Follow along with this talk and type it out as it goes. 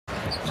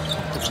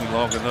me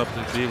long enough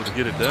to be able to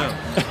get it down.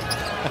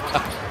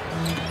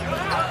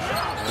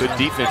 Good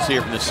defense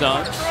here from the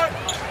Suns.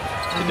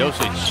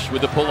 Teodosic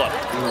with the pull-up.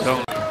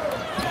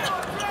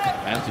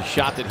 That's a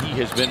shot that he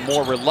has been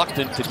more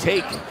reluctant to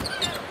take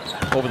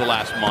over the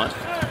last month.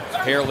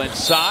 Harrell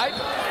inside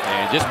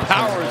and just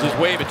powers his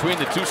way between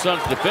the two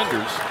Suns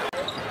defenders.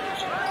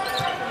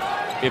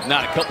 If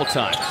not a couple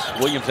times.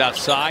 Williams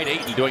outside.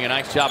 Ayton doing a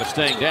nice job of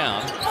staying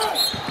down.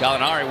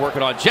 Gallinari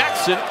working on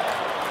Jackson.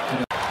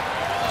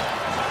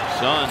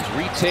 Suns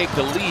retake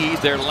the lead.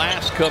 Their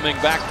last coming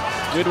back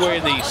midway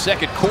in the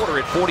second quarter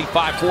at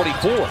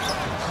 45-44.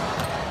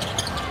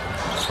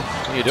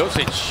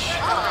 Teodosic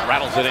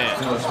rattles it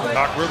in.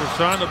 Doc Rivers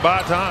trying to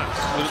buy time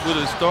with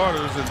his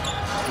starters, and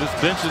this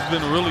bench has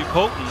been really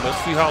potent. Let's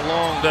see how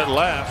long that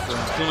lasts. And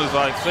as soon as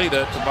I say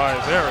that,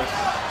 Tobias Harris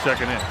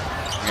checking in.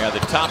 Yeah, the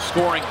top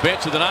scoring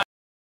bench of the night.